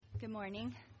Good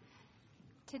morning.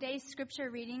 Today's scripture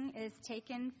reading is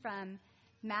taken from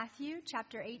Matthew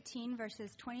chapter 18,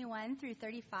 verses 21 through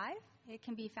 35. It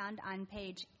can be found on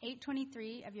page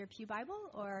 823 of your Pew Bible,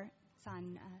 or it's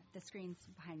on the screens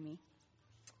behind me.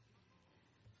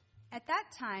 At that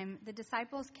time, the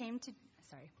disciples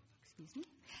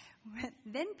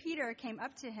Then Peter came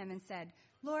up to him and said,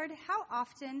 "Lord, how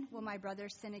often will my brother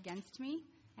sin against me,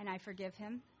 and I forgive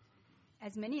him?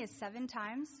 As many as 7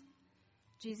 times?"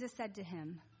 Jesus said to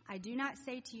him, "I do not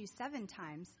say to you 7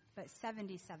 times, but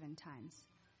 77 times.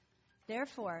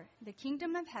 Therefore, the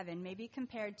kingdom of heaven may be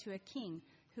compared to a king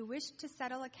who wished to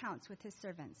settle accounts with his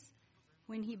servants.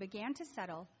 When he began to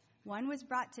settle, one was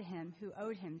brought to him who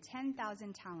owed him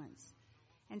 10,000 talents.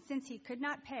 And since he could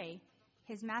not pay,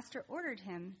 his master ordered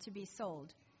him to be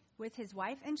sold, with his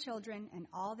wife and children and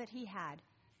all that he had,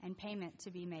 and payment to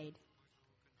be made.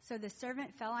 So the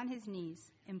servant fell on his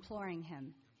knees, imploring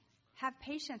him, 'Have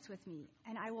patience with me,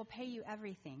 and I will pay you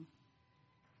everything.'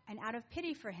 And out of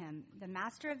pity for him, the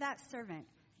master of that servant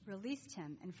released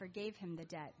him and forgave him the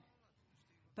debt.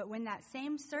 But when that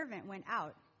same servant went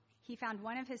out, he found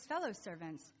one of his fellow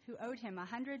servants who owed him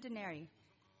 100 denarii,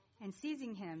 and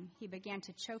seizing him, he began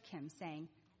to choke him, saying,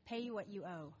 'Pay you what you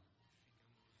owe.'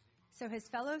 So his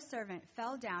fellow servant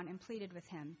fell down and pleaded with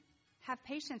him, 'Have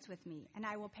patience with me, and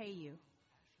I will pay you.'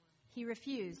 He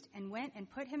refused and went and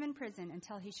put him in prison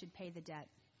until he should pay the debt.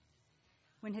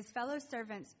 When his fellow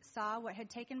servants saw what had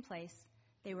taken place,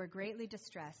 they were greatly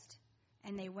distressed,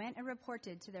 and they went and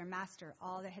reported to their master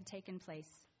all that had taken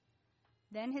place.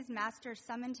 Then his master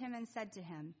summoned him and said to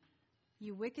him,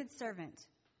 'You wicked servant,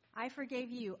 I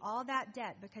forgave you all that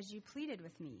debt because you pleaded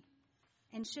with me.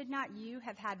 And should not you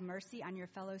have had mercy on your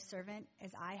fellow servant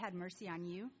as I had mercy on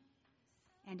you?'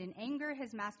 And in anger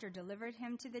his master delivered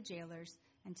him to the jailers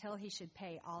until he should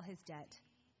pay all his debt.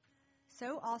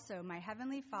 So also my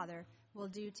heavenly Father will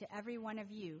do to every one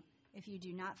of you if you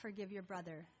do not forgive your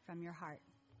brother from your heart."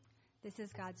 This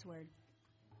is God's word.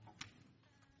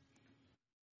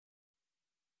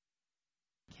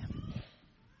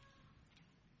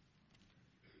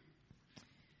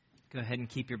 Go ahead and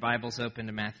keep your Bibles open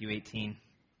to Matthew 18.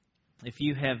 If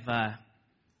you have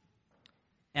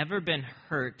ever been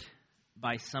hurt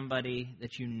by somebody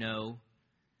that you know,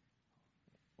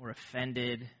 or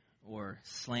offended, or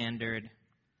slandered,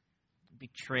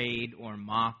 betrayed, or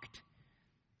mocked,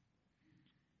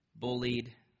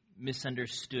 bullied,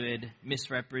 misunderstood,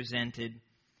 misrepresented,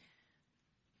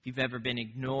 if you've ever been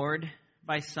ignored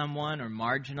by someone or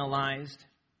marginalized,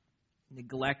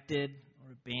 neglected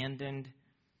or abandoned,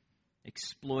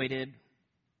 exploited,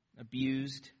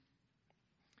 abused.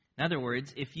 In other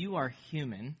words, if you are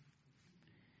human,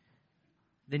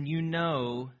 then you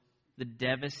know the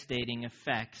devastating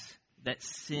effects that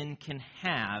sin can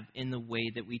have in the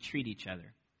way that we treat each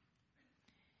other.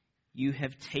 You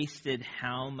have tasted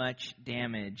how much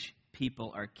damage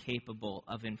people are capable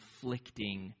of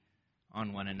inflicting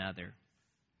on one another.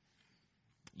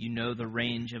 You know the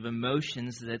range of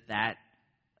emotions that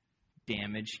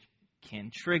damage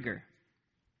can trigger.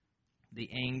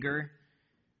 The anger,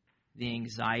 the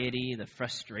anxiety, the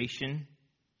frustration,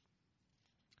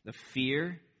 the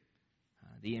fear,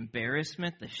 the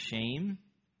embarrassment, the shame.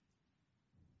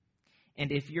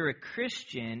 And if you're a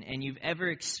Christian and you've ever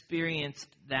experienced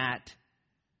that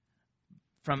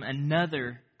from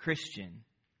another Christian,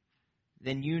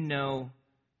 then you know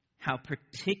how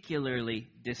particularly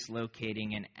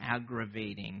dislocating and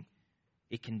aggravating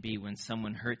it can be when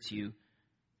someone hurts you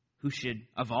who should,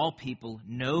 of all people,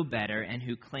 know better and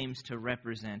who claims to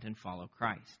represent and follow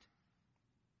Christ.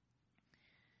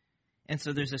 And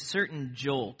so there's a certain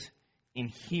jolt in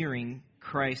hearing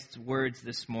Christ's words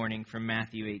this morning from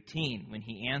Matthew 18 when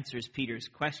he answers Peter's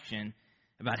question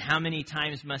about how many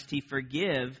times must he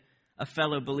forgive a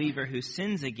fellow believer who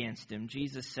sins against him.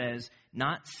 Jesus says,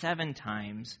 not 7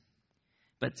 times,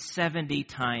 but 70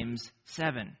 times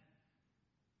 7.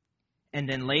 And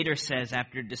then later says,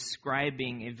 after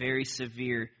describing a very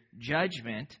severe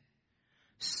judgment,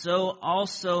 "So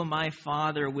also my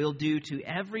Father will do to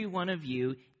every one of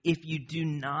you if you do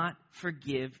not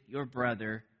forgive your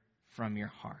brother from your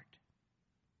heart."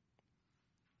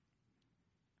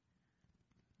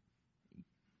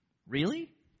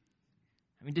 Really?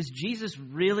 I mean, does Jesus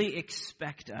really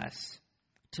expect us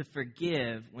to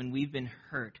forgive when we've been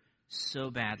hurt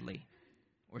so badly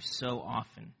or so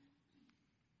often?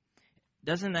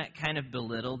 Doesn't that kind of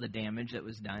belittle the damage that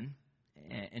was done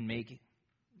and make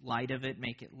light of it,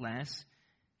 make it less?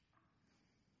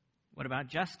 What about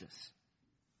justice?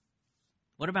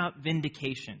 What about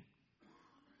vindication?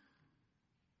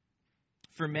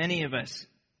 For many of us,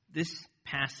 this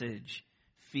passage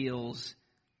feels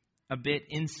a bit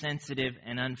insensitive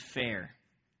and unfair,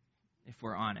 if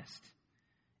we're honest.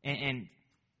 And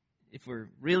if we're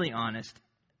really honest,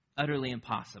 utterly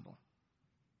impossible.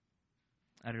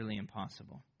 Utterly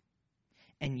impossible.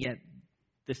 And yet,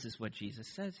 this is what Jesus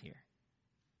says here.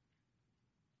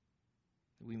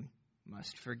 We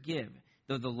must forgive.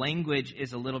 Though the language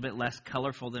is a little bit less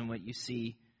colorful than what you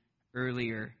see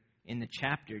earlier in the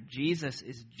chapter, Jesus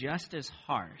is just as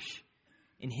harsh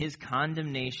in his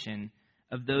condemnation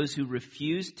of those who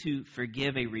refuse to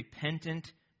forgive a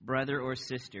repentant brother or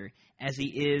sister as he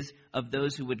is of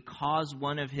those who would cause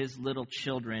one of his little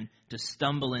children to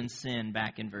stumble in sin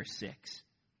back in verse 6.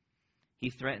 He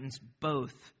threatens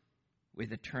both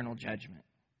with eternal judgment.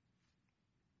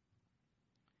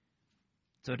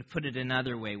 So to put it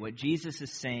another way, what Jesus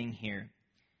is saying here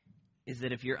is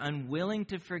that if you're unwilling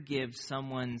to forgive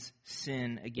someone's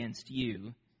sin against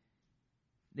you,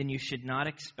 then you should not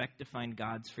expect to find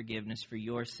God's forgiveness for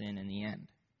your sin in the end.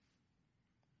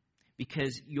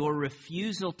 Because your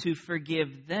refusal to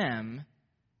forgive them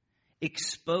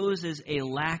exposes a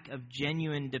lack of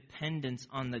genuine dependence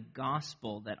on the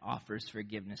gospel that offers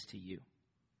forgiveness to you.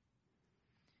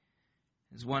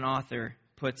 As one author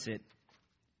puts it,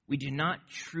 we do not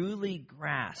truly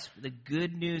grasp the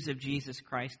good news of Jesus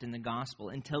Christ in the gospel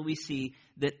until we see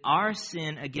that our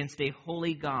sin against a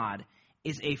holy God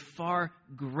is a far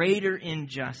greater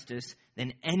injustice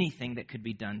than anything that could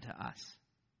be done to us.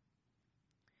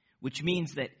 Which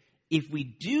means that if we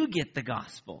do get the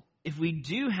gospel, if we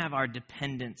do have our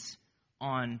dependence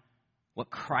on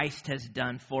what Christ has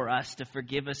done for us to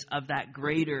forgive us of that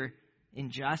greater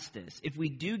injustice, if we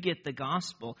do get the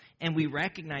gospel and we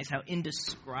recognize how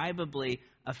indescribably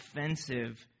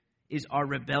offensive is our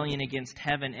rebellion against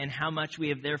heaven and how much we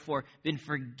have therefore been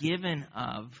forgiven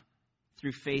of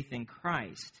through faith in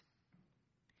Christ,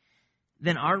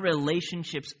 then our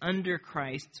relationships under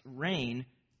Christ's reign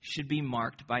should be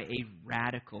marked by a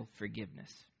radical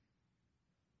forgiveness.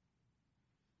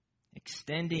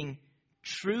 Extending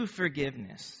true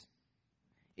forgiveness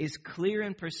is clear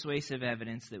and persuasive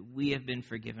evidence that we have been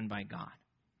forgiven by God.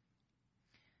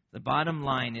 The bottom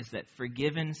line is that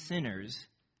forgiven sinners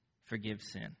forgive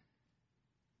sin.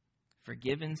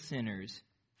 Forgiven sinners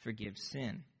forgive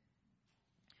sin.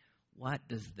 What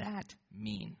does that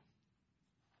mean?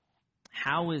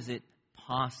 How is it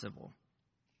possible?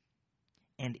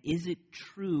 And is it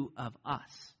true of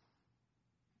us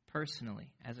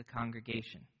personally as a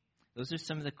congregation? Those are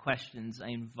some of the questions I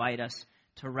invite us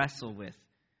to wrestle with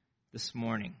this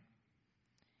morning.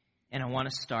 And I want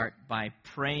to start by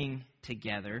praying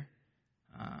together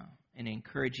and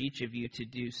encourage each of you to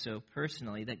do so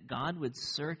personally, that God would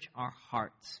search our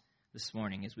hearts this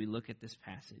morning as we look at this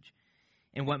passage.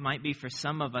 And what might be for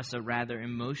some of us a rather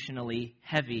emotionally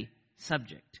heavy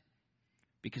subject,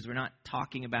 because we're not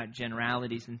talking about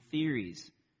generalities and theories.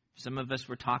 For some of us,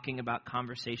 we're talking about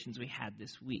conversations we had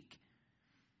this week,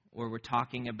 or we're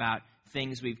talking about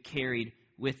things we've carried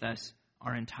with us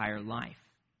our entire life.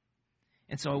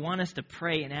 And so I want us to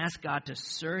pray and ask God to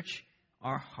search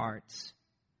our hearts,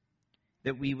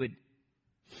 that we would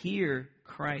hear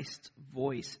Christ's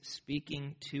voice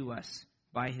speaking to us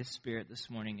by His Spirit this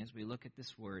morning as we look at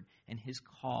this word and His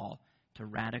call to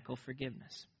radical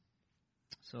forgiveness.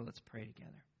 So let's pray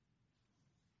together.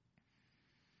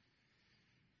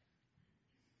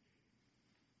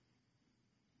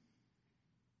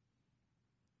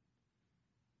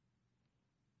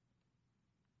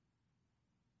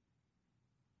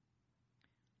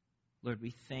 Lord,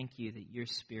 we thank you that your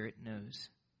Spirit knows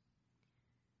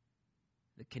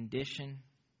the condition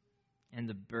and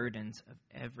the burdens of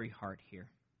every heart here.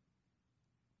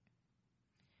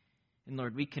 And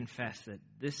Lord, we confess that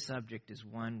this subject is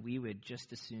one we would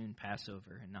just as soon pass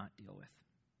over and not deal with.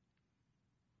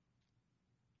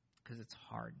 Because it's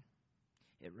hard.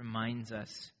 It reminds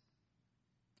us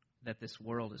that this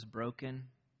world is broken.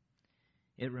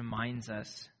 It reminds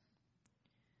us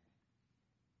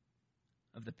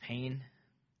of the pain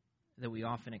that we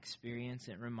often experience.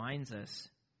 It reminds us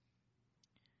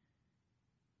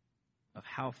of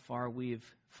how far we've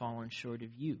fallen short of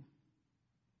you.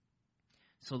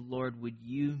 So, Lord, would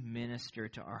you minister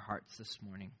to our hearts this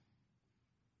morning?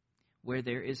 Where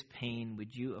there is pain,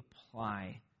 would you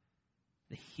apply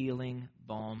the healing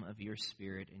balm of your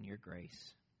Spirit and your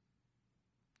grace?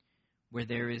 Where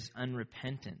there is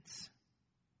unrepentance,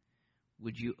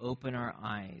 would you open our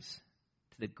eyes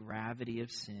to the gravity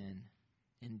of sin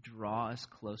and draw us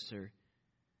closer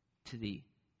to the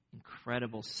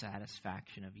incredible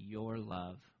satisfaction of your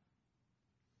love?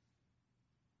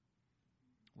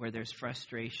 Where there's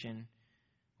frustration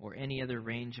or any other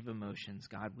range of emotions,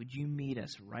 God, would you meet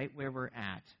us right where we're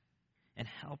at and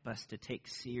help us to take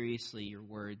seriously your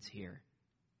words here,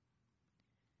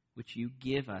 which you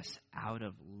give us out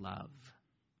of love.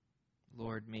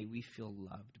 Lord, may we feel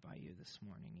loved by you this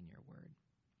morning in your word.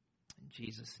 In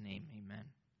Jesus' name, amen.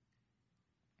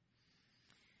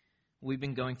 We've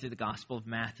been going through the Gospel of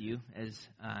Matthew. As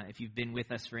if you've been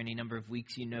with us for any number of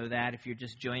weeks, you know that. If you're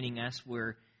just joining us,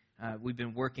 we've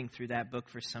been working through that book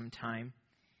for some time.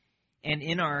 And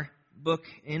in our book,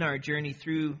 in our journey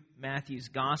through Matthew's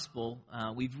Gospel,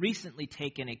 we've recently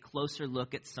taken a closer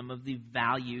look at some of the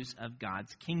values of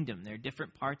God's kingdom. There are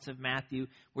different parts of Matthew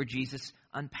where Jesus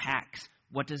unpacks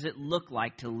what does it look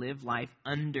like to live life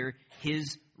under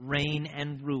his reign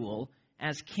and rule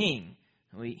as king.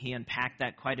 He unpacked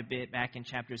that quite a bit back in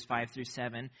chapters 5 through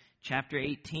 7. Chapter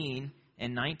 18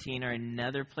 and 19 are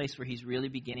another place where he's really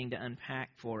beginning to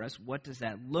unpack for us what does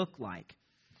that look like.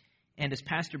 And as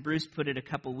Pastor Bruce put it a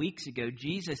couple weeks ago,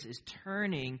 Jesus is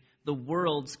turning the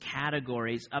world's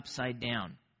categories upside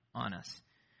down on us.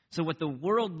 So what the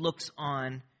world looks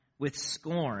on with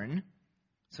scorn,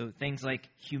 so things like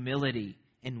humility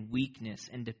and weakness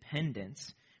and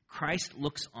dependence, Christ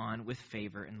looks on with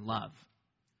favor and love.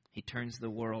 He turns the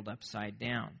world upside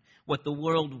down. What the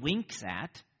world winks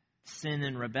at, sin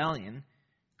and rebellion,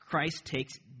 Christ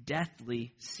takes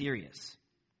deathly serious.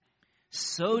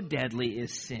 So deadly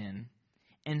is sin,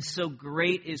 and so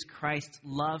great is Christ's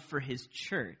love for his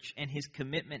church and his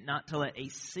commitment not to let a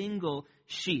single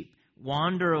sheep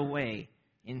wander away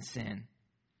in sin.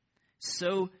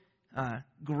 So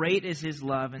great is his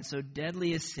love and so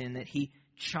deadly is sin that he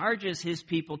charges his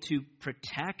people to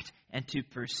protect and to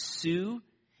pursue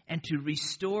and to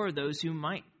restore those who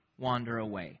might wander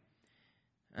away.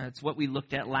 It's what we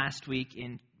looked at last week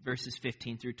in verses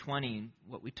 15 through 20, and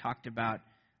what we talked about.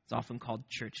 It's often called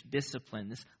church discipline,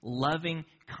 this loving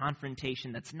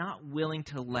confrontation that's not willing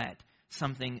to let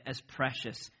something as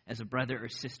precious as a brother or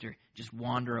sister just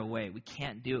wander away. We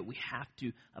can't do it. We have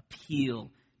to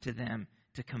appeal to them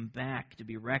to come back, to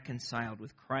be reconciled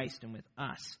with Christ and with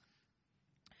us.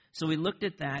 So we looked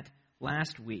at that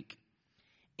last week.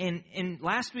 And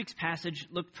last week's passage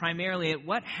looked primarily at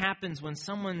what happens when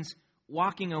someone's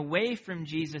walking away from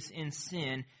Jesus in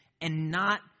sin and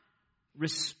not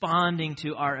responding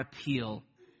to our appeal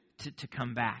to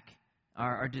come back,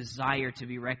 our desire to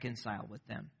be reconciled with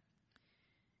them.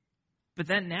 But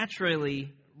that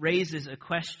naturally raises a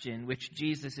question which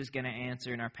Jesus is going to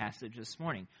answer in our passage this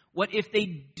morning. What if they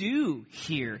do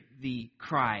hear the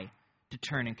cry to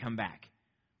turn and come back?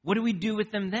 What do we do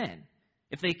with them then?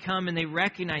 If they come and they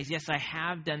recognize, yes, I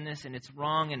have done this and it's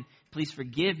wrong and please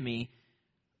forgive me.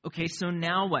 Okay, so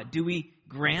now what? Do we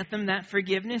grant them that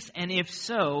forgiveness? And if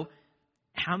so,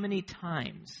 how many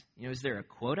times? Is there a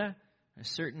quota, a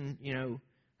certain,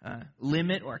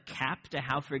 limit or cap to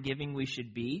how forgiving we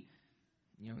should be?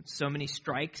 So many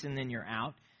strikes and then you're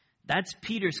out. That's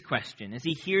Peter's question. As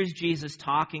he hears Jesus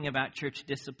talking about church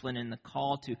discipline and the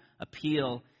call to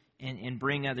appeal and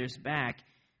bring others back,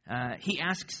 he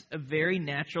asks a very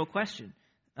natural question.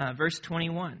 Verse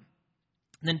 21.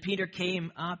 Then Peter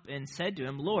came up and said to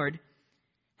him, Lord,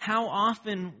 how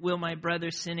often will my brother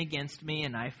sin against me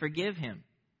and I forgive him?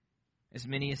 As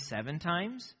many as 7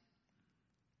 times?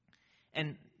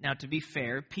 And now to be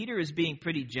fair, Peter is being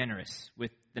pretty generous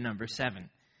with the number 7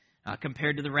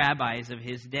 compared to the rabbis of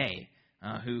his day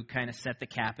who kind of set the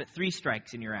cap at 3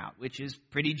 strikes and you're out, which is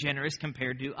pretty generous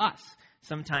compared to us.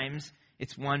 Sometimes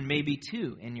it's 1, maybe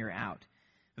 2, and you're out.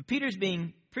 But Peter's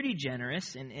being pretty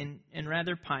generous and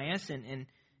rather pious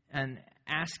and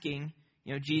asking,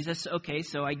 Jesus, okay,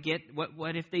 so I get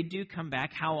what if they do come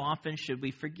back? How often should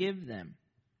we forgive them?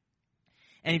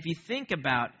 And if you think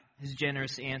about his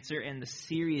generous answer and the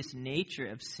serious nature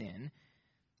of sin,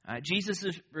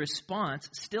 Jesus' response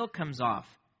still comes off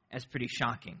as pretty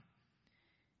shocking.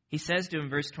 He says to him,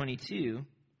 verse 22,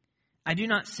 I do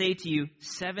not say to you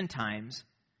 7 times,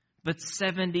 but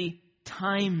 70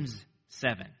 times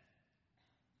 7.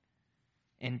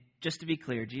 And just to be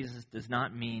clear, Jesus does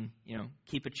not mean,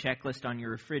 keep a checklist on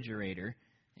your refrigerator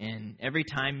and every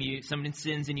time someone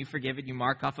sins and you forgive it, you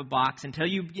mark off a box until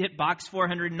you hit box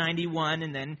 491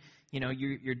 and then,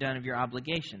 you're done of your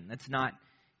obligation. That's not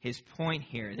his point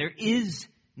here. There is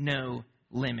no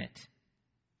limit.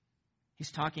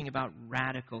 He's talking about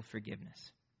radical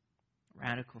forgiveness.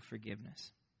 Radical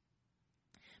forgiveness.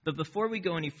 But before we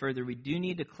go any further, we do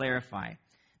need to clarify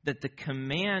that the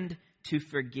command to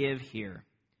forgive here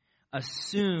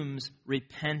assumes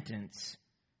repentance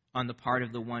on the part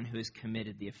of the one who has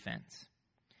committed the offense.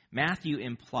 Matthew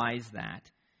implies that,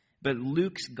 but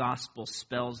Luke's gospel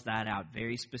spells that out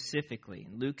very specifically.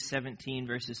 In Luke 17,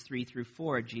 verses 3 through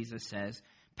 4, Jesus says,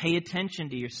 pay attention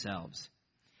to yourselves.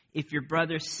 If your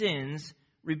brother sins,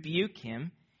 rebuke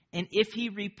him, and if he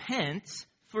repents,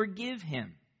 forgive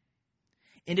him.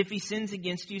 And if he sins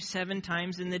against you 7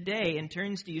 times in the day and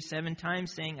turns to you 7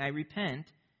 times saying, I repent,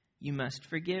 you must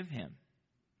forgive him.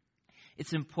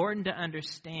 It's important to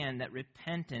understand that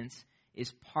repentance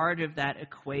is part of that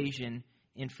equation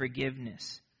in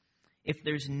forgiveness. If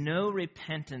there's no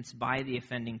repentance by the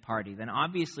offending party, then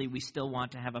obviously we still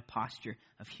want to have a posture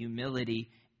of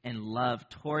humility and love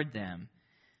toward them.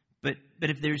 But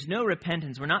if there's no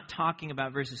repentance, we're not talking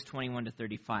about verses 21 to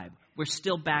 35. We're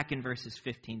still back in verses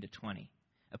 15 to 20,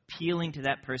 appealing to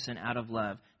that person out of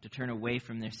love to turn away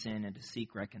from their sin and to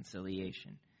seek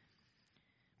reconciliation.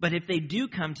 But if they do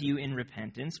come to you in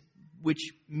repentance,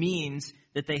 which means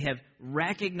that they have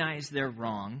recognized their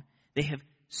wrong, they have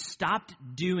stopped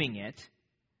doing it,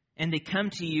 and they come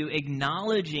to you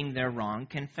acknowledging their wrong,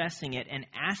 confessing it, and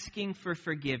asking for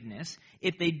forgiveness,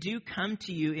 if they do come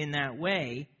to you in that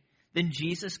way, then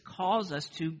Jesus calls us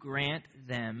to grant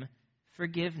them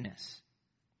forgiveness.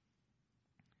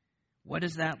 What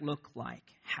does that look like?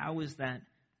 How is that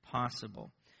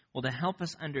possible? Well, to help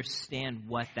us understand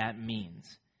what that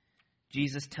means,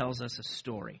 Jesus tells us a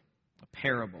story, a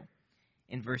parable,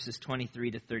 in verses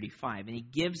 23 to 35. And he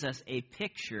gives us a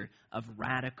picture of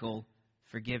radical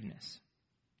forgiveness.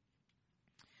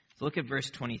 So look at verse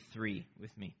 23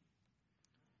 with me.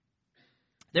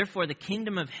 Therefore, the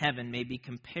kingdom of heaven may be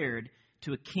compared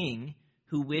to a king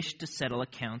who wished to settle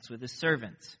accounts with his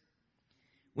servants.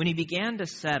 When he began to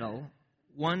settle,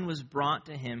 one was brought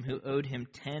to him who owed him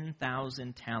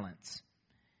 10,000 talents.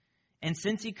 And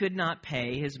since he could not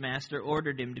pay, his master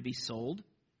ordered him to be sold,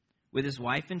 with his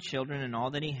wife and children and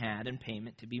all that he had, and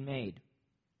payment to be made.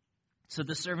 So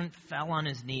the servant fell on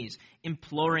his knees,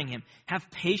 imploring him, have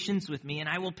patience with me, and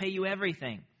I will pay you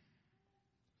everything.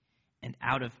 And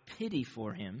out of pity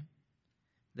for him,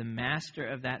 the master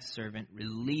of that servant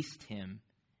released him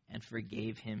and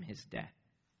forgave him his debt.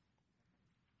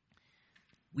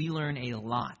 We learn a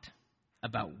lot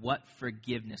about what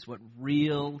forgiveness, what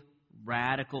real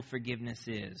radical forgiveness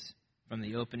is from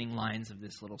the opening lines of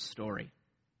this little story.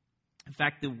 In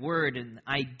fact, the word and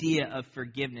the idea of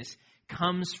forgiveness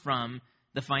comes from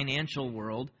the financial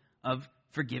world of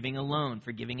forgiving a loan,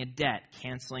 forgiving a debt,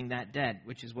 canceling that debt,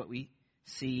 which is what we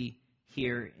see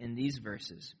here in these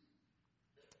verses.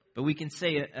 But we can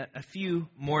say a few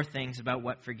more things about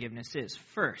what forgiveness is.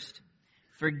 First,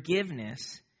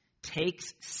 forgiveness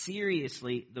takes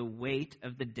seriously the weight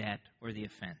of the debt or the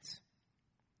offense.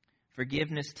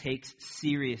 Forgiveness takes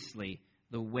seriously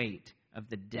the weight of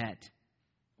the debt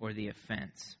or the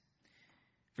offense.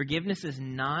 Forgiveness is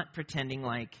not pretending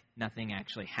like nothing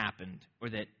actually happened or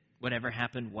that whatever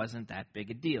happened wasn't that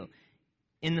big a deal.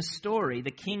 In the story,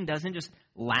 the king doesn't just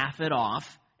laugh it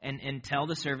off and tell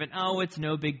the servant, oh, it's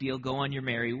no big deal, go on your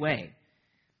merry way.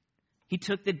 He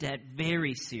took the debt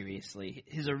very seriously.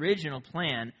 His original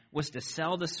plan was to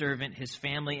sell the servant, his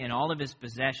family, and all of his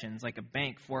possessions, like a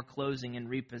bank foreclosing and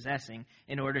repossessing,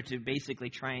 in order to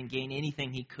basically try and gain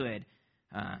anything he could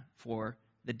for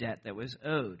the debt that was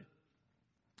owed.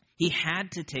 He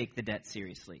had to take the debt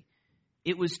seriously.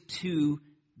 It was too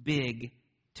big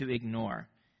to ignore.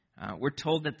 We're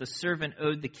told that the servant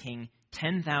owed the king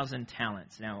 10,000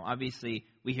 talents. Now, obviously,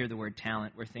 we hear the word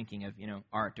talent, we're thinking of,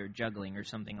 art or juggling or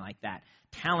something like that.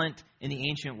 Talent in the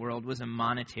ancient world was a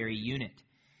monetary unit.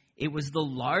 It was the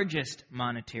largest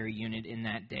monetary unit in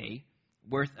that day,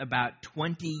 worth about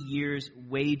 20 years'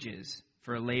 wages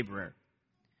for a laborer.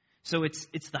 So it's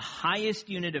the highest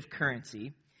unit of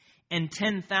currency, and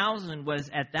 10,000 was,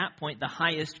 at that point, the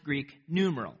highest Greek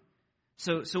numeral.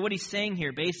 So what he's saying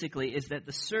here basically is that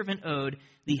the servant owed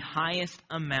the highest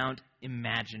amount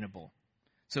imaginable.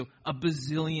 So $1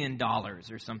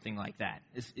 bazillion or something like that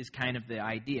is kind of the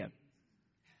idea.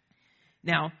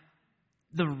 Now,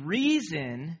 the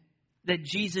reason that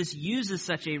Jesus uses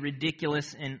such a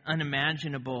ridiculous and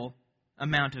unimaginable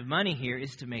amount of money here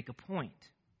is to make a point.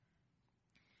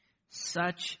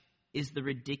 Such is the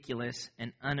ridiculous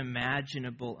and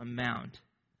unimaginable amount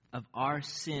of our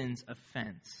sin's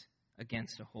offense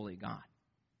against a holy God.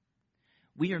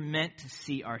 We are meant to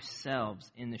see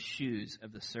ourselves in the shoes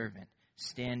of the servant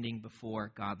standing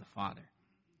before God the Father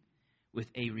with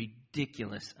a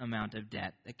ridiculous amount of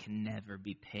debt that can never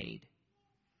be paid.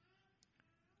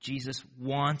 Jesus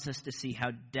wants us to see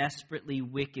how desperately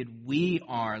wicked we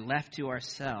are left to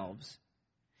ourselves,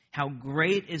 how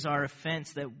great is our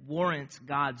offense that warrants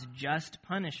God's just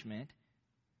punishment.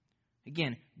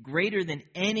 Again, greater than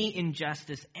any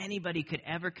injustice anybody could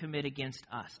ever commit against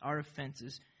us. Our offense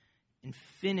is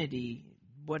infinity,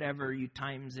 whatever you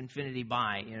times infinity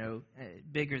by,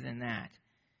 bigger than that.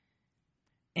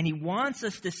 And he wants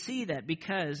us to see that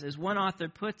because, as one author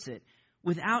puts it,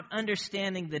 without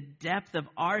understanding the depth of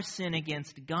our sin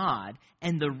against God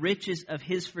and the riches of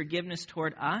his forgiveness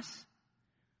toward us,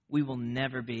 we will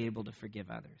never be able to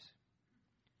forgive others.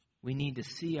 We need to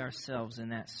see ourselves in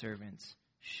that servant's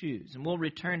shoes. And we'll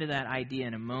return to that idea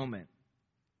in a moment.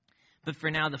 But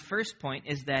for now, the first point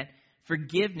is that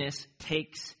forgiveness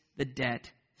takes the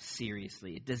debt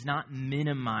seriously. It does not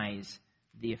minimize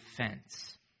the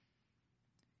offense.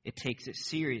 It takes it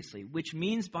seriously, which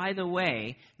means, by the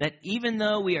way, that even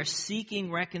though we are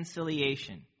seeking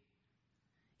reconciliation,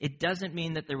 it doesn't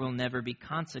mean that there will never be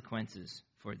consequences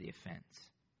for the offense.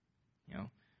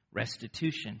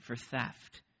 Restitution for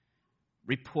theft,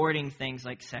 reporting things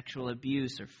like sexual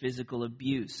abuse or physical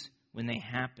abuse when they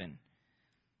happen.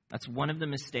 That's one of the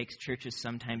mistakes churches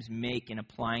sometimes make in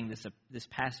applying this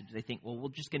passage. They think, well, we're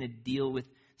just going to deal with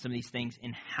some of these things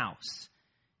in-house.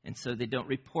 And so they don't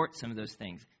report some of those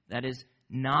things. That is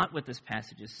not what this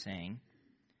passage is saying.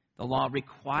 The law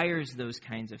requires those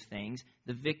kinds of things.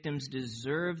 The victims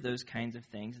deserve those kinds of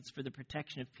things. It's for the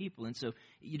protection of people. And so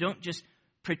you don't just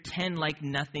pretend like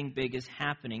nothing big is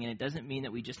happening. And it doesn't mean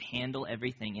that we just handle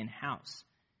everything in-house.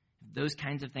 If those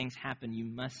kinds of things happen, you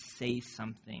must say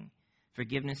something.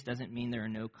 Forgiveness doesn't mean there are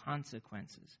no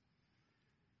consequences.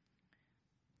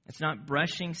 It's not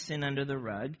brushing sin under the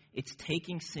rug. It's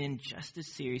taking sin just as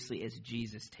seriously as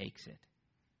Jesus takes it.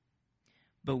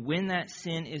 But when that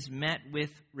sin is met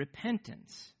with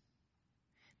repentance,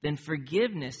 then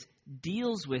forgiveness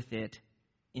deals with it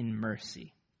in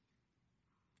mercy,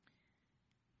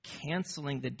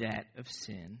 canceling the debt of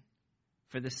sin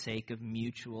for the sake of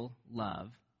mutual love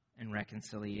and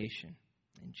reconciliation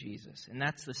in Jesus. And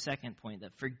that's the second point,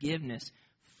 that forgiveness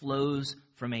flows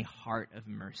from a heart of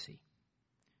mercy.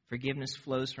 Forgiveness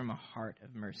flows from a heart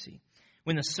of mercy.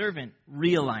 When the servant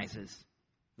realizes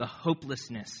the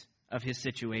hopelessness of his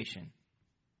situation,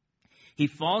 he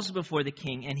falls before the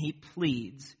king and he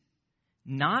pleads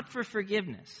not for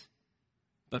forgiveness,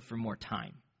 but for more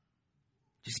time.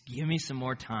 Just give me some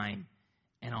more time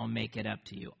and I'll make it up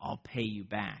to you. I'll pay you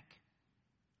back.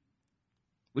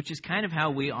 Which is kind of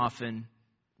how we often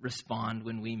respond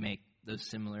when we make those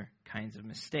similar kinds of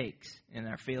mistakes in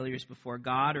our failures before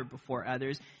God or before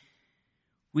others.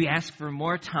 We ask for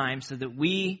more time so that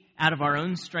we, out of our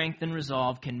own strength and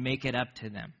resolve, can make it up to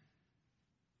them.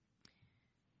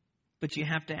 But you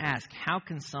have to ask, how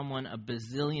can someone $1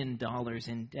 bazillion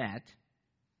in debt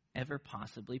ever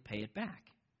possibly pay it back?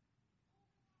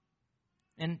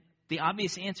 And the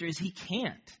obvious answer is he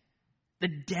can't. The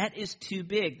debt is too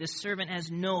big. The servant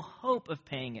has no hope of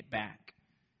paying it back.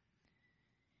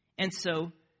 And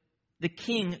so the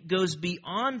king goes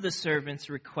beyond the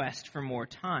servant's request for more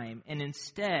time, and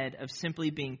instead of simply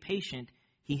being patient,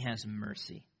 he has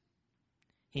mercy.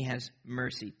 He has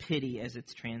mercy, pity as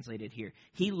it's translated here.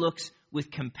 He looks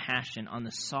with compassion on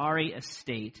the sorry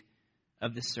estate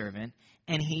of the servant,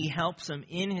 and he helps him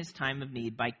in his time of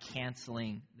need by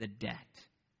canceling the debt.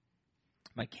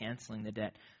 By canceling the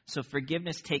debt. So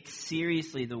forgiveness takes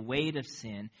seriously the weight of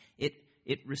sin.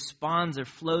 It responds or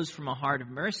flows from a heart of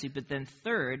mercy. But then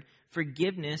third,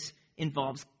 forgiveness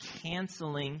involves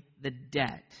canceling the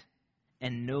debt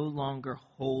and no longer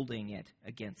holding it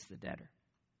against the debtor.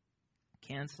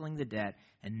 Canceling the debt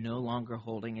and no longer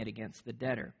holding it against the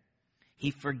debtor. He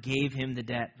forgave him the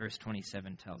debt, verse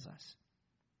 27 tells us.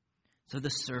 So the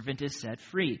servant is set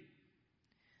free.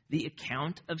 The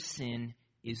account of sin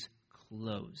is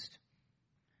closed.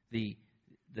 The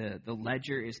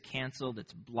ledger is canceled.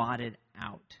 It's blotted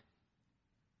out.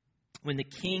 When the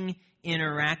king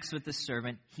interacts with the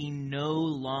servant, he no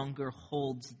longer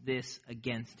holds this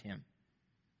against him.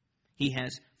 He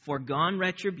has foregone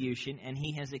retribution and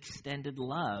he has extended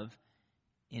love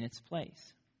in its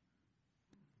place.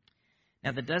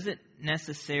 Now, that doesn't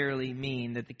necessarily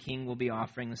mean that the king will be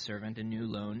offering the servant a new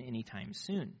loan anytime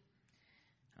soon.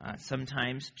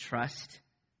 Sometimes trust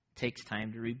takes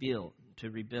time to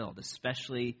rebuild,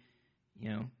 especially,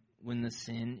 when the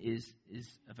sin is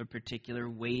of a particular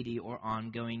weighty or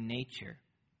ongoing nature.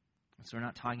 So we're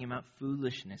not talking about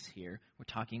foolishness here. We're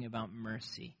talking about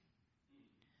mercy.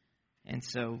 And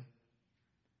so,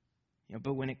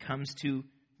 but when it comes to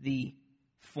the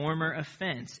former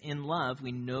offense in love,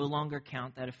 we no longer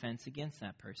count that offense against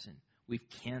that person. We've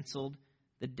canceled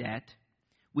the debt,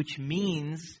 which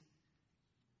means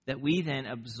that we then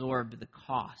absorb the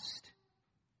cost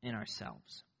in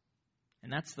ourselves.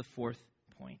 And that's the fourth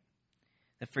point,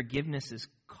 that forgiveness is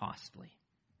costly.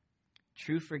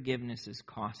 True forgiveness is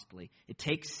costly. It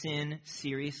takes sin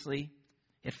seriously.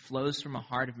 It flows from a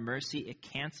heart of mercy. It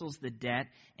cancels the debt,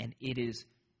 and it is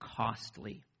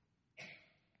costly.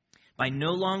 by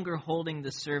no longer holding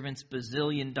the servant's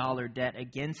bazillion-dollar debt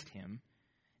against him,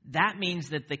 that means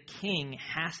that the king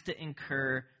has to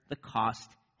incur the cost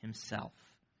himself.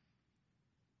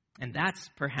 And that's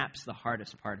perhaps the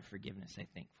hardest part of forgiveness, I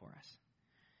think, for us.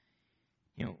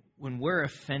 When we're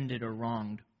offended or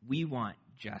wronged, we want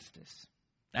justice.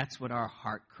 That's what our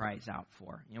heart cries out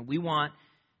for. We want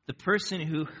the person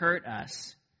who hurt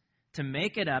us to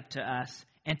make it up to us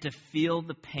and to feel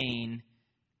the pain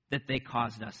that they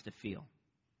caused us to feel.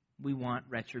 We want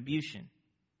retribution.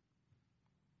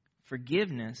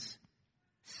 Forgiveness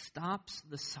stops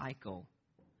the cycle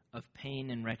of pain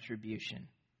and retribution,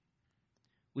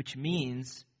 which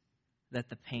means that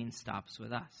the pain stops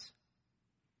with us.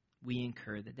 We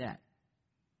incur the debt.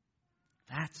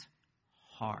 That's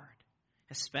hard,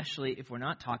 especially if we're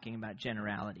not talking about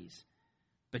generalities,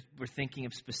 but we're thinking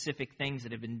of specific things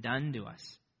that have been done to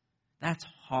us. That's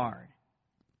hard.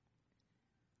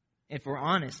 If we're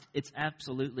honest, it's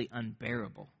absolutely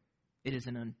unbearable. It is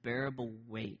an unbearable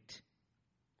weight,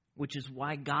 which is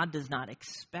why God does not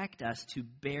expect us to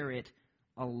bear it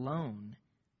alone,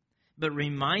 but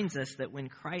reminds us that when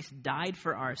Christ died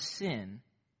for our sin,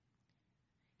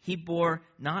 he bore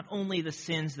not only the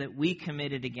sins that we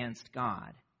committed against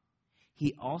God,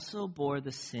 he also bore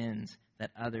the sins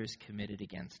that others committed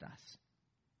against us.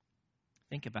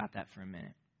 Think about that for a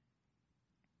minute.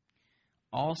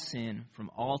 All sin from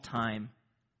all time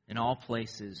in all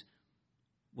places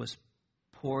was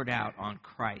poured out on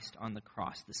Christ on the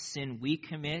cross. The sin we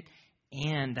commit,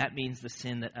 and that means the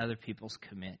sin that other people's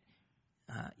commit,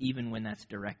 even when that's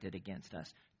directed against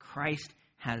us. Christ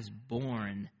has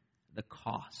borne the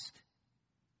cost.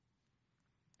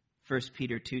 1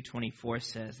 Peter 2:24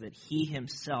 says that he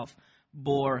himself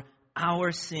bore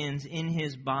our sins in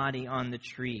his body on the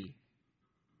tree.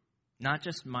 Not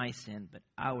just my sin, but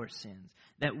our sins,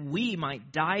 that we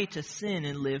might die to sin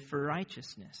and live for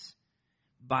righteousness.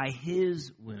 By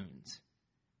his wounds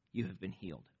you have been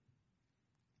healed.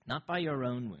 Not by your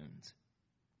own wounds,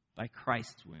 by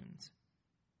Christ's wounds.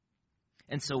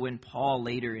 And so when Paul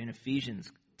later in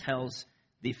Ephesians tells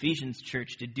the Ephesians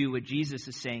church to do what Jesus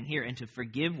is saying here and to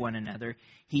forgive one another,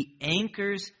 he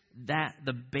anchors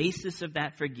the basis of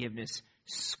that forgiveness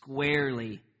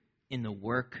squarely in the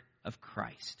work of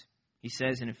Christ. He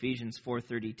says in Ephesians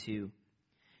 4:32,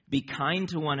 "Be kind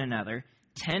to one another,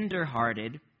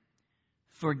 tender-hearted,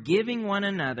 forgiving one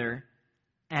another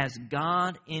as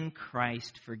God in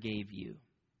Christ forgave you."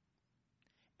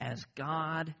 As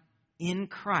God in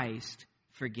Christ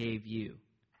forgave you.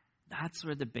 That's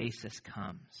where the basis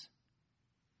comes.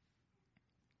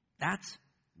 That's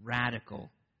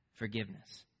radical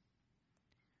forgiveness.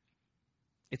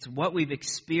 It's what we've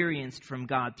experienced from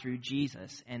God through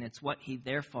Jesus, and it's what he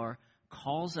therefore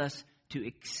calls us to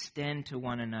extend to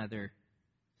one another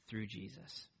through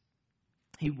Jesus.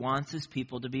 He wants his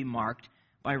people to be marked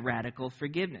by radical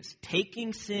forgiveness,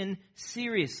 taking sin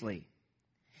seriously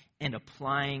and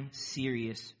applying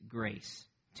serious grace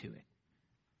to it.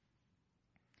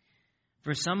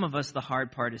 For some of us, the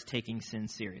hard part is taking sin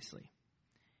seriously.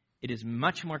 It is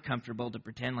much more comfortable to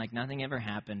pretend like nothing ever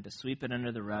happened, to sweep it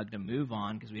under the rug, to move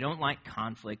on, because we don't like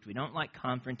conflict, we don't like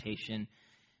confrontation,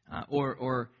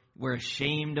 or we're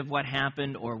ashamed of what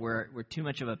happened, or we're too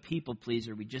much of a people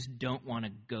pleaser. We just don't want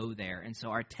to go there. And so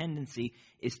our tendency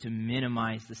is to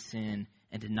minimize the sin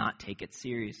and to not take it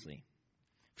seriously.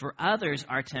 For others,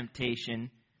 our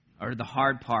temptation, or the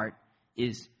hard part,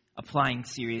 is applying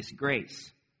serious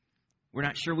grace. We're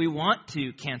not sure we want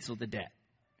to cancel the debt.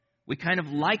 We kind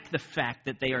of like the fact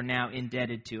that they are now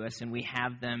indebted to us and we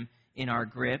have them in our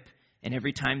grip. And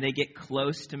every time they get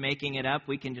close to making it up,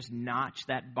 we can just notch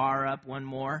that bar up one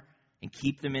more and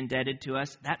keep them indebted to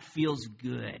us. That feels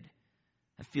good.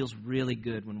 That feels really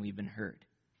good when we've been hurt.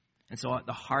 And so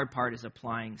the hard part is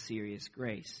applying serious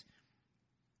grace.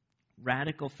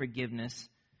 Radical forgiveness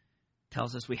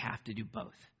tells us we have to do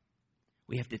both.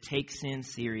 We have to take sin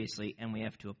seriously and we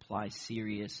have to apply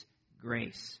serious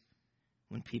grace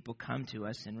when people come to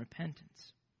us in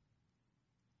repentance.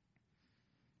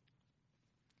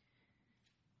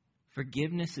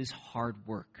 Forgiveness is hard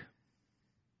work.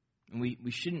 And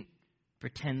we shouldn't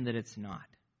pretend that it's not.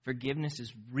 Forgiveness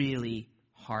is really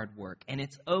hard work. And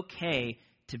it's okay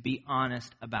to be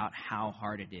honest about how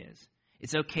hard it is.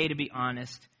 It's okay to be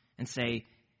honest and say,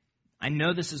 I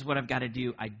know this is what I've got to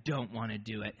do. I don't want to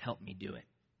do it. Help me do it.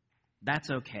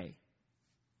 That's okay.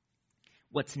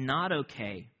 What's not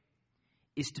okay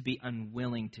is to be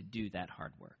unwilling to do that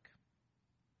hard work.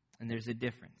 And there's a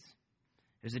difference.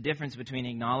 There's a difference between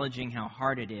acknowledging how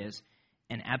hard it is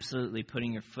and absolutely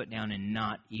putting your foot down and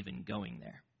not even going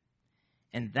there.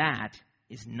 And that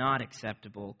is not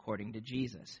acceptable according to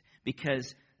Jesus,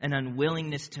 because an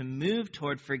unwillingness to move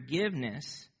toward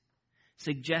forgiveness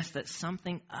suggests that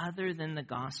something other than the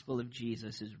gospel of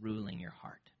Jesus is ruling your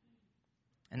heart.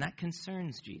 And that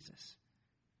concerns Jesus.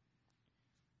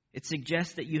 It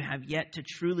suggests that you have yet to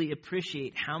truly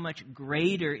appreciate how much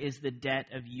greater is the debt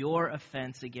of your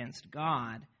offense against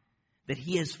God that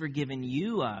He has forgiven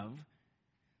you of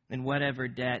than whatever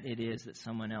debt it is that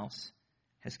someone else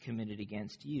has committed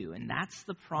against you. And that's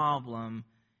the problem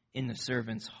in the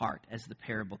servant's heart as the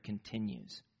parable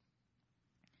continues.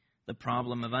 The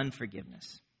problem of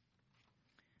unforgiveness.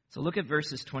 So look at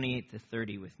verses 28 to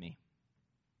 30 with me.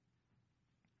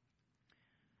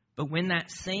 But when that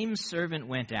same servant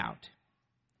went out,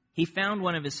 he found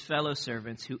one of his fellow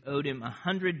servants who owed him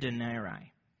 100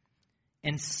 denarii.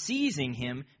 And seizing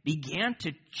him, began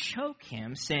to choke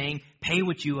him, saying, "Pay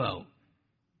what you owe."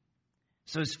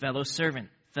 So his fellow servant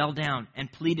fell down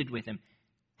and pleaded with him,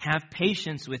 "Have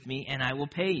patience with me, and I will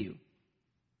pay you."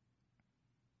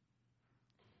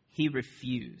 He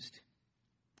refused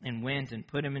and went and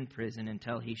put him in prison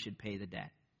until he should pay the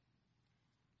debt.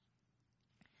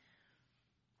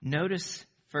 Notice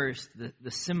first the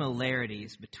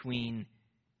similarities between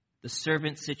the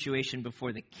servant's situation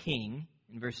before the king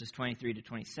in verses 23 to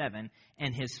 27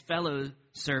 and his fellow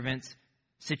servant's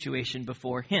situation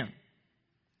before him.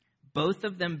 Both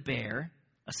of them bear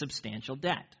a substantial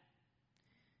debt.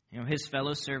 His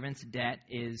fellow servant's debt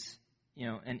is,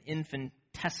 an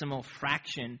infinitesimal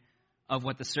fraction of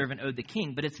what the servant owed the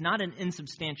king, but it's not an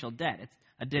insubstantial debt. It's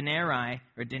a denarii,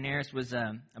 or denarius was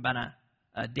about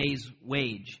a day's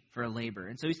wage for a laborer.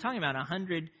 And so he's talking about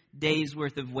 100 days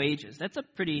worth of wages. That's a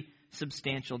pretty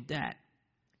substantial debt.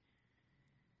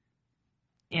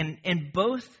 And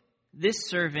both this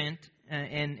servant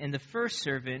and the first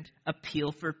servant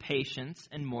appeal for patience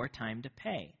and more time to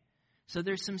pay. So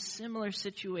there's some similar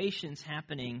situations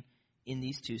happening in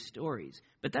these two stories.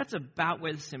 But that's about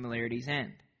where the similarities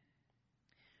end.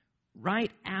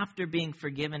 Right after being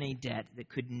forgiven a debt that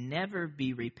could never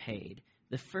be repaid,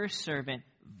 the first servant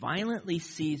violently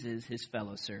seizes his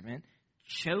fellow servant,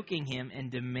 choking him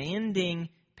and demanding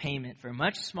payment for a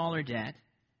much smaller debt,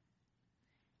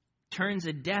 turns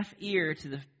a deaf ear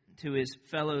to his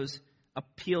fellow's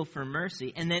appeal for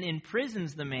mercy, and then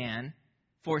imprisons the man,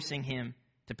 forcing him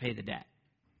to pay the debt.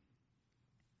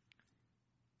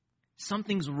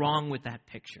 Something's wrong with that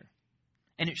picture.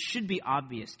 And it should be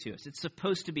obvious to us. It's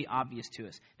supposed to be obvious to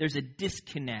us. There's a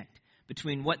disconnect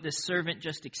between what the servant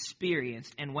just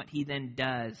experienced and what he then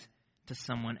does to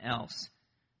someone else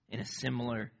in a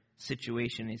similar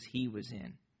situation as he was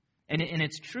in. And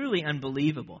it's truly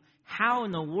unbelievable. How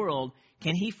in the world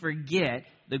can he forget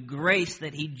the grace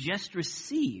that he just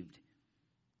received?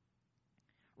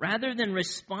 Rather than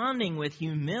responding with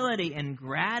humility and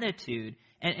gratitude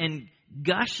and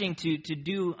gushing to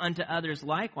do unto others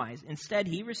likewise, instead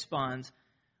he responds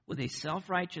with a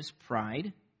self-righteous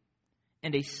pride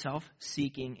and a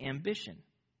self-seeking ambition,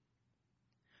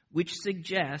 which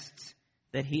suggests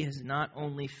that he has not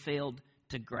only failed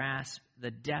to grasp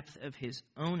the depth of his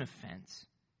own offense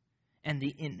and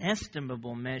the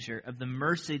inestimable measure of the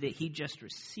mercy that he just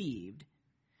received,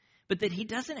 but that he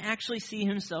doesn't actually see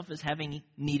himself as having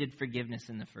needed forgiveness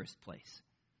in the first place.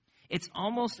 It's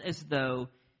almost as though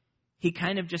he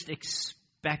kind of just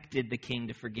expected the king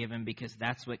to forgive him because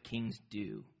that's what kings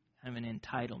do. Kind of an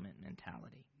entitlement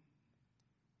mentality.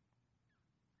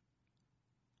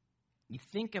 You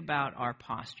think about our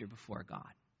posture before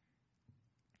God.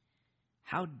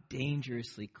 How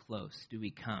dangerously close do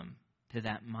we come to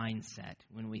that mindset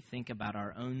when we think about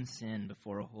our own sin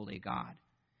before a holy God?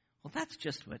 Well, that's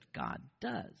just what God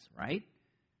does, right?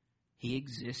 He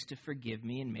exists to forgive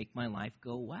me and make my life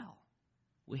go well.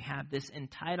 We have this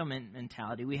entitlement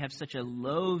mentality. We have such a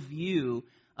low view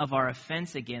of our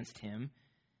offense against Him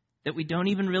that we don't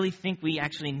even really think we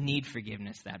actually need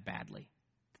forgiveness that badly.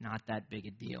 It's not that big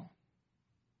a deal.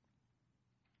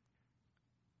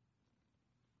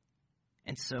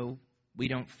 And so we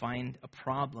don't find a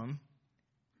problem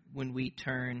when we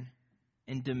turn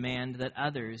and demand that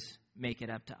others make it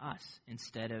up to us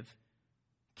instead of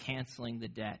canceling the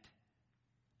debt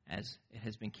as it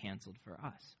has been canceled for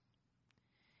us.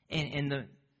 And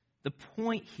the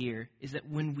point here is that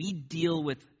when we deal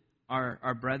with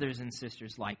our brothers and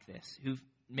sisters like this, who've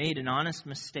made an honest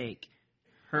mistake,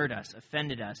 hurt us,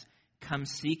 offended us, come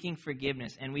seeking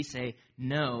forgiveness, and we say,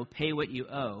 no, pay what you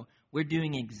owe, we're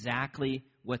doing exactly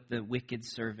what the wicked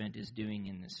servant is doing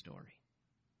in this story.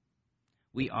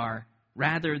 We are,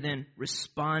 rather than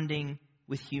responding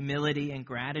with humility and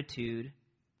gratitude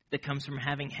that comes from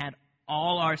having had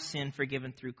all our sin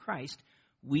forgiven through Christ,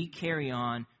 we carry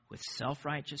on with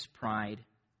self-righteous pride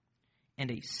and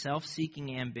a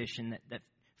self-seeking ambition that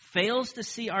fails to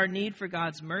see our need for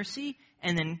God's mercy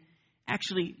and then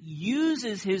actually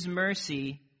uses his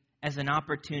mercy as an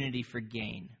opportunity for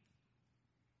gain.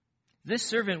 This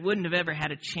servant wouldn't have ever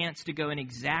had a chance to go and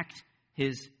exact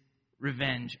his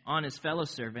revenge on his fellow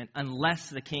servant unless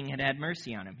the king had had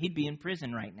mercy on him. He'd be in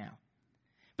prison right now.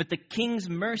 But the king's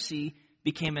mercy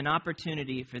became an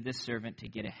opportunity for this servant to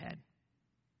get ahead.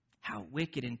 How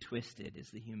wicked and twisted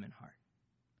is the human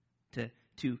heart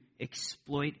to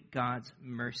exploit God's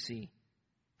mercy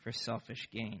for selfish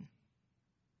gain.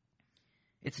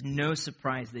 It's no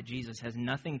surprise that Jesus has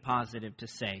nothing positive to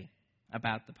say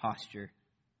about the posture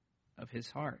of his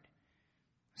heart.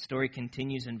 The story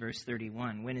continues in verse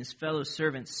 31. When his fellow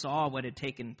servants saw what had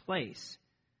taken place,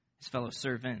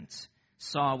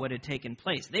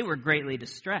 they were greatly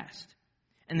distressed.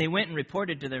 And they went and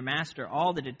reported to their master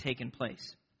all that had taken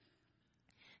place.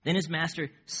 Then his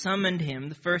master summoned him,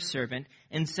 the first servant,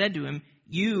 and said to him,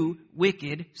 "You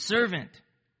wicked servant,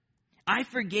 I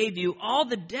forgave you all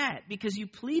the debt because you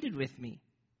pleaded with me.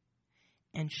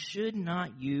 And should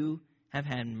not you have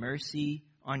had mercy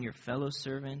on your fellow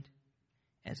servant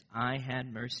as I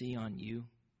had mercy on you?"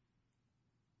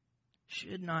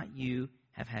 Should not you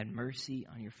have had mercy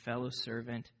on your fellow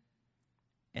servant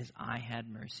as I had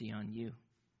mercy on you?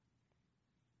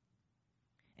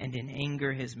 And in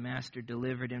anger his master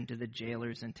delivered him to the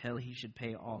jailers until he should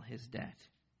pay all his debt.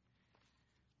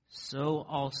 So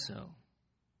also,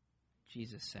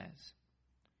 Jesus says,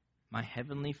 my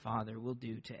heavenly Father will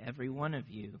do to every one of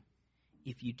you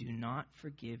if you do not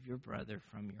forgive your brother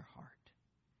from your heart.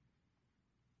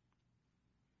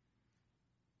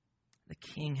 The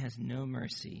king has no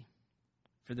mercy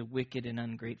for the wicked and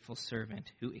ungrateful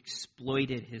servant who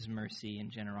exploited his mercy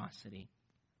and generosity.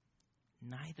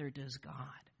 Neither does God.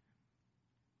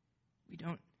 We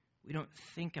don't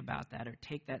think about that or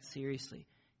take that seriously.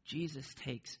 Jesus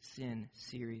takes sin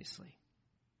seriously.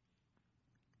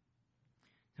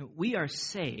 We are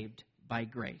saved by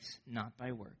grace, not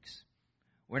by works.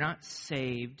 We're not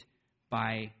saved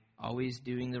by always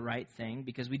doing the right thing,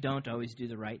 because we don't always do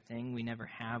the right thing. We never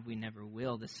have, we never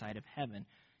will this side of heaven.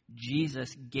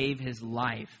 Jesus gave his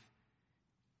life,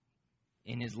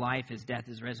 in his life, his death,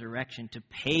 his resurrection, to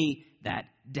pay that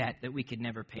debt that we could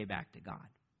never pay back to God.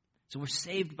 So we're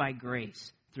saved by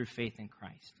grace through faith in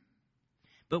Christ.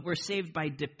 But we're saved by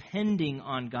depending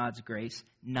on God's grace,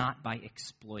 not by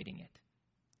exploiting it.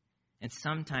 And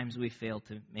sometimes we fail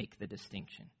to make the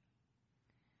distinction.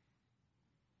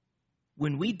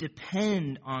 When we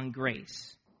depend on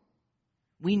grace,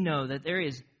 we know that there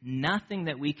is nothing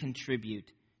that we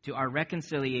contribute to our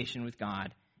reconciliation with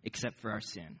God except for our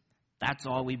sin. That's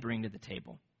all we bring to the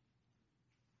table.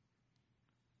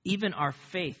 Even our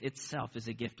faith itself is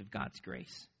a gift of God's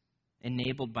grace,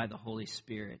 enabled by the Holy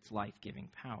Spirit's life-giving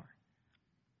power.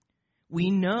 We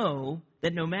know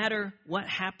that no matter what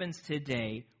happens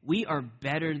today, we are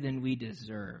better than we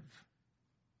deserve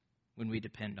when we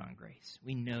depend on grace.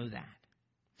 We know that.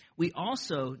 We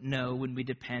also know when we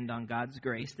depend on God's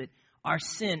grace that our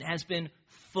sin has been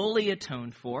fully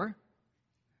atoned for,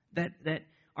 that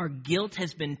our guilt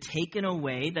has been taken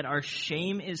away, that our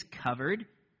shame is covered,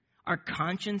 our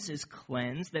conscience is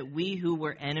cleansed, that we who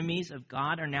were enemies of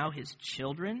God are now his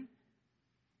children,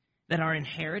 that our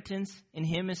inheritance in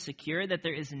him is secure, that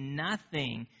there is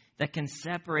nothing that can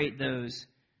separate those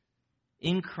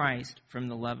in Christ from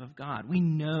the love of God. We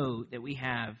know that we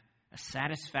have a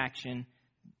satisfaction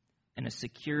and a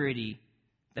security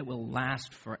that will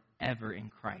last forever in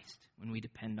Christ when we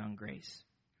depend on grace.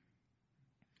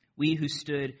 We who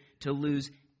stood to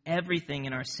lose everything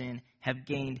in our sin have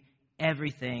gained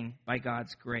everything by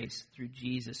God's grace through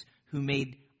Jesus, who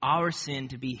made our sin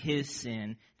to be his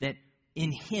sin, that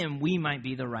in him we might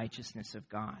be the righteousness of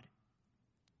God.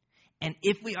 And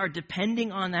if we are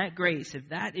depending on that grace, if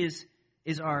that is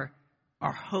our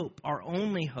hope, our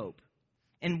only hope,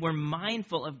 and we're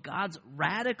mindful of God's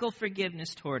radical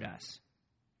forgiveness toward us,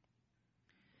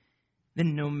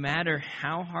 then no matter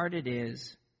how hard it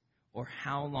is or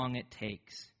how long it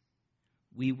takes,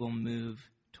 we will move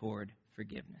toward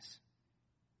forgiveness.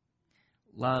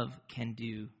 Love can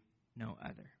do no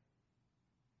other.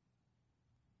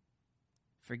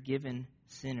 Forgiven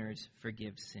sinners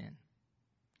forgive sin.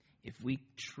 If we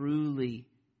truly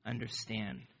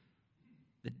understand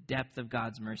the depth of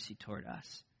God's mercy toward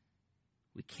us,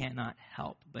 we cannot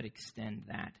help but extend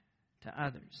that to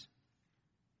others.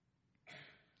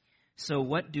 So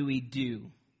what do we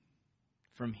do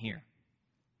from here?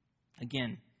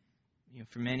 Again,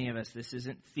 for many of us, this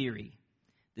isn't theory.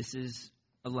 This is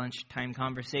a lunchtime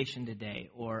conversation today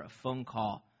or a phone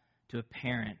call to a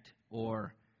parent,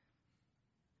 or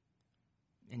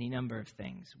any number of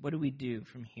things. What do we do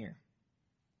from here?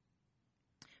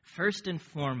 First and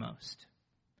foremost,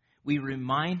 we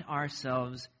remind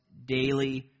ourselves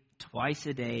daily, twice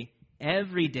a day,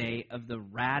 every day, of the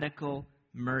radical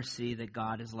mercy that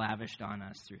God has lavished on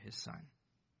us through His Son.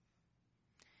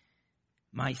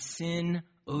 My sin,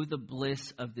 oh the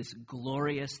bliss of this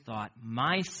glorious thought.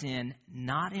 My sin,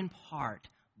 not in part,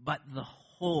 but the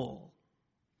whole,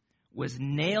 was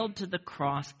nailed to the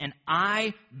cross, and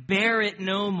I bear it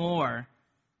no more.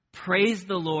 Praise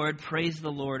the Lord,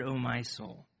 O my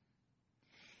soul.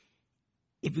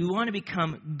 If we want to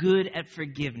become good at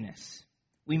forgiveness,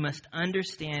 we must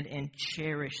understand and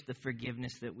cherish the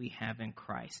forgiveness that we have in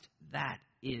Christ. That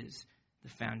is the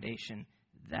foundation.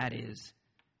 That is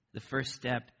the first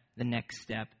step, the next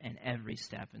step, and every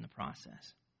step in the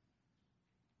process.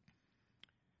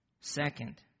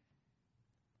 Second,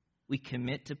 we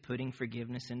commit to putting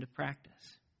forgiveness into practice,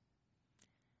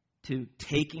 to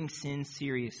taking sin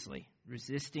seriously,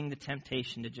 resisting the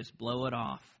temptation to just blow it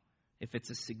off if it's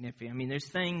a significant.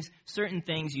 There's certain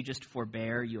things you just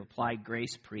forbear. You apply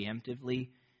grace preemptively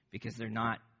because they're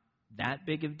not that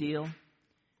big of a deal.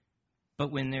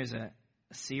 But when there's a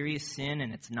serious sin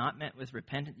and it's not met with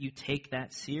repentance, you take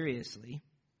that seriously.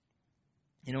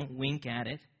 You don't wink at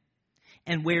it.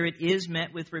 And where it is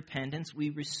met with repentance, we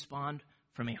respond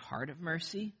from a heart of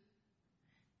mercy,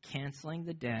 canceling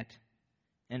the debt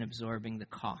and absorbing the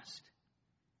cost,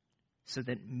 so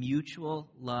that mutual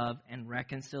love and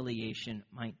reconciliation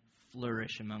might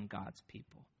flourish among God's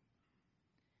people.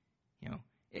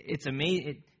 It's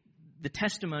amazing. The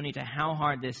testimony to how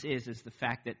hard this is the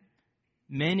fact that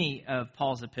many of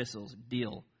Paul's epistles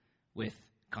deal with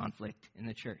conflict in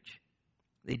the church.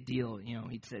 They deal,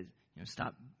 he says,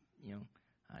 stop,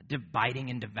 dividing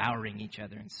and devouring each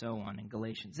other and so on in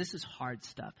Galatians. This is hard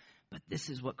stuff, but this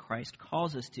is what Christ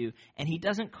calls us to. And He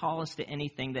doesn't call us to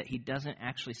anything that He doesn't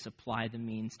actually supply the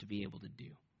means to be able to do.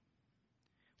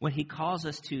 What He calls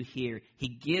us to here, He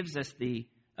gives us the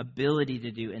ability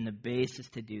to do and the basis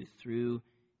to do through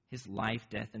His life,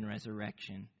 death, and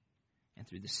resurrection, and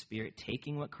through the Spirit,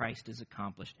 taking what Christ has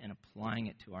accomplished and applying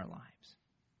it to our lives.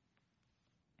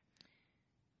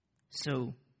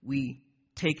 So we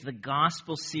take the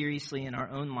gospel seriously in our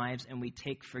own lives, and we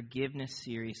take forgiveness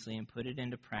seriously and put it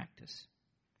into practice.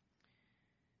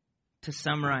 To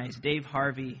summarize, Dave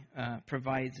Harvey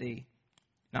provides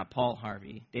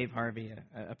Dave Harvey,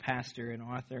 a pastor and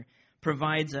author,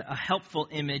 provides a helpful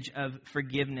image of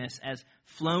forgiveness as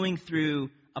flowing through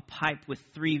a pipe with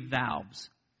 3 valves.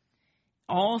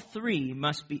 All 3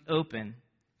 must be open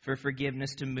for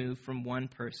forgiveness to move from one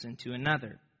person to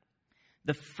another.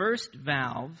 The first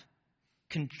valve,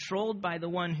 controlled by the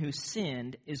one who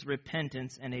sinned, is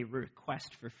repentance and a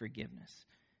request for forgiveness.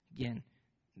 Again,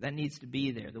 that needs to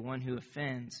be there. The one who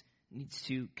offends needs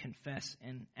to confess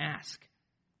and ask.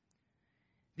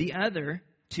 The other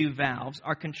 2 valves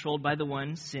are controlled by the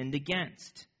one sinned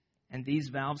against, and these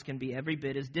valves can be every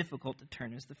bit as difficult to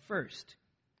turn as the first.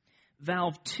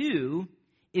 Valve 2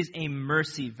 is a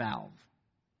mercy valve.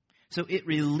 So it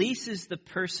releases the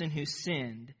person who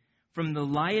sinned from the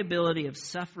liability of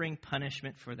suffering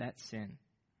punishment for that sin.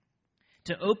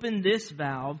 To open this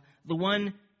valve, the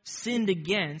one sinned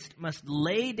against must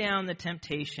lay down the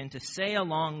temptation to say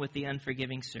along with the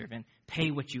unforgiving servant,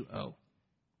 "Pay what you owe."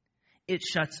 It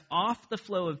shuts off the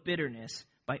flow of bitterness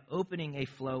by opening a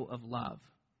flow of love.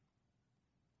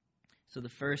 So the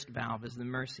first valve is the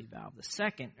mercy valve.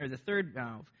 The third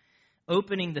valve,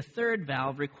 opening the third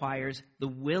valve, requires the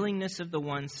willingness of the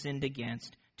one sinned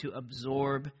against to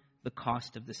absorb the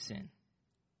cost of the sin.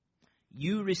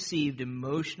 You received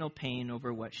emotional pain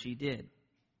over what she did.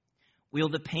 Will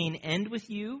the pain end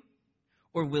with you,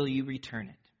 or will you return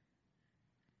it?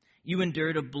 You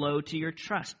endured a blow to your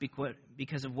trust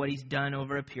because of what he's done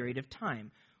over a period of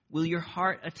time. Will your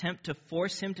heart attempt to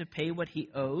force him to pay what he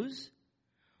owes,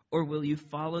 or will you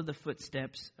follow the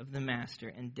footsteps of the Master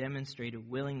and demonstrate a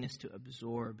willingness to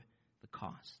absorb the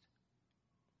cost?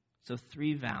 So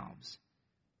 3 valves.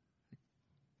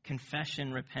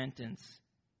 Confession, repentance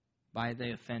by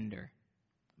the offender,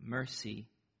 mercy,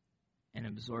 and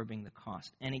absorbing the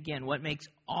cost. And again, what makes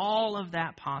all of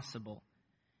that possible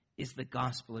is the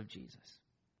gospel of Jesus.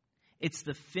 It's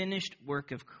the finished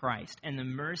work of Christ and the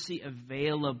mercy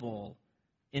available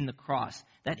in the cross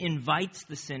that invites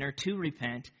the sinner to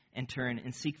repent and turn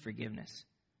and seek forgiveness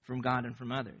from God and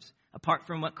from others. Apart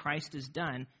from what Christ has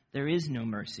done, there is no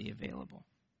mercy available.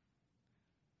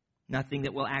 Nothing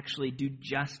that will actually do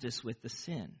justice with the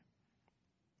sin.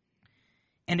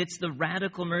 And it's the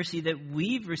radical mercy that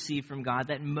we've received from God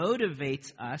that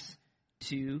motivates us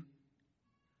to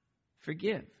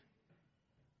forgive.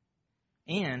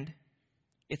 And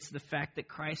it's the fact that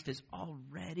Christ has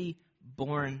already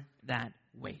borne that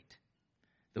weight,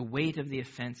 the weight of the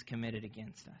offense committed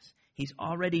against us. He's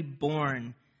already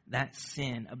borne that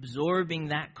sin, absorbing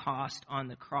that cost on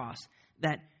the cross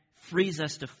that frees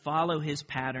us to follow his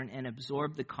pattern and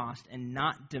absorb the cost and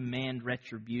not demand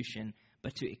retribution,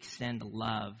 but to extend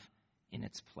love in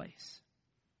its place.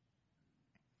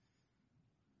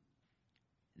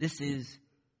 This is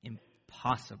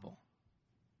impossible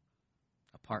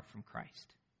apart from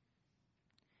Christ.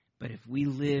 But if we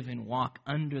live and walk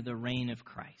under the reign of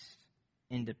Christ,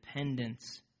 in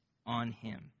dependence on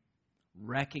him,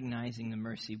 recognizing the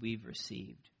mercy we've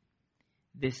received,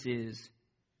 this is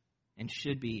and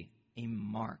should be a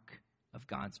mark of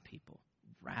God's people,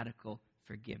 radical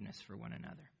forgiveness for one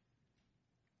another.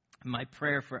 My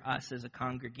prayer for us as a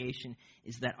congregation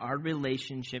is that our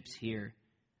relationships here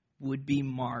would be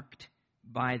marked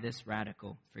by this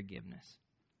radical forgiveness.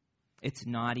 It's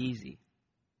not easy,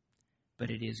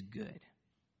 but it is good,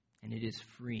 and it is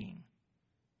freeing.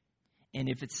 And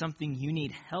if it's something you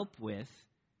need help with,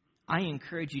 I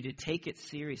encourage you to take it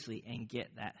seriously and get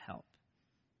that help.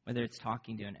 Whether it's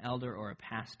talking to an elder or a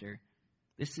pastor,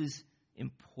 this is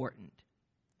important.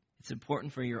 It's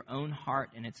important for your own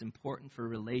heart, and it's important for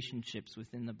relationships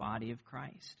within the body of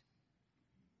Christ.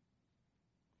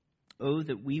 Oh,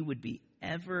 that we would be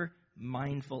ever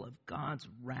mindful of God's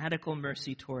radical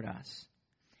mercy toward us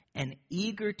and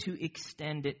eager to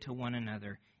extend it to one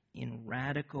another in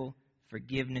radical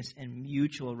forgiveness and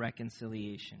mutual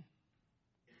reconciliation,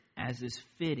 as is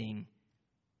fitting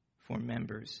for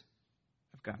members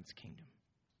of God's kingdom.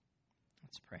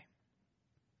 Let's pray.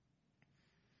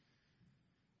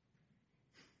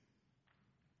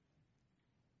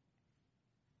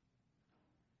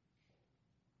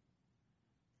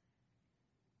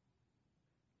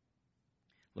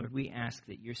 Lord, we ask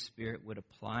that your Spirit would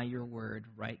apply your word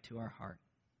right to our heart.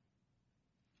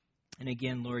 And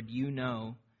again, Lord, you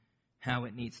know how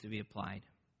it needs to be applied.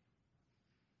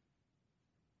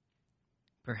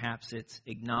 Perhaps it's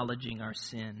acknowledging our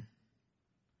sin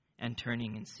and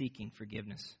turning and seeking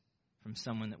forgiveness from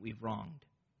someone that we've wronged.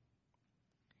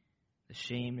 The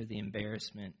shame or the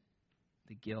embarrassment,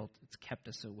 the guilt, it's kept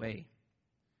us away.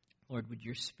 Lord, would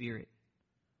your Spirit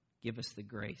give us the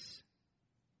grace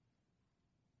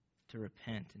to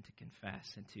repent and to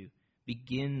confess and to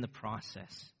begin the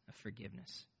process of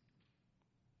forgiveness.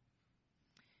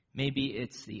 Maybe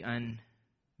it's the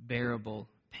unbearable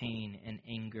pain and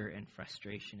anger and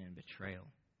frustration and betrayal.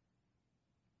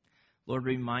 Lord,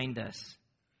 remind us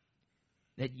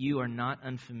that you are not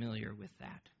unfamiliar with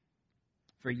that,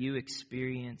 for you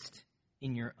experienced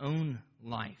in your own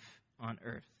life on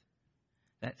earth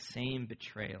that same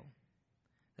betrayal,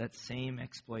 that same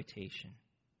exploitation.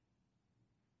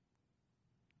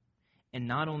 And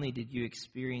not only did you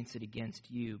experience it against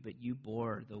you, but you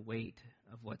bore the weight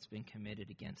of what's been committed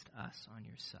against us on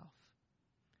yourself.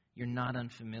 You're not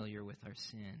unfamiliar with our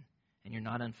sin, and you're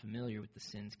not unfamiliar with the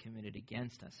sins committed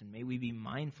against us. And may we be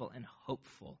mindful and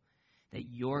hopeful that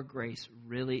your grace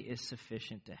really is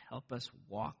sufficient to help us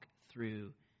walk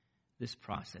through this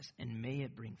process. And may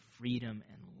it bring freedom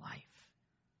and life.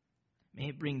 May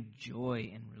it bring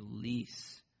joy and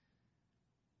release.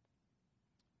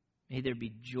 May there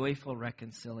be joyful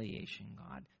reconciliation,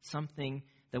 God. Something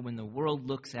that when the world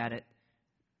looks at it,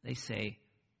 they say,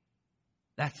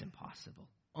 that's impossible.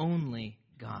 Only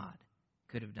God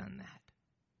could have done that.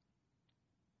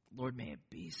 Lord, may it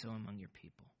be so among your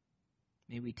people.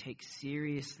 May we take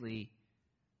seriously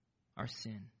our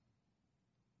sin.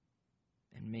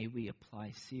 And may we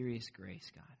apply serious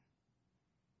grace, God.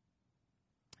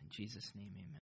 In Jesus' name, amen.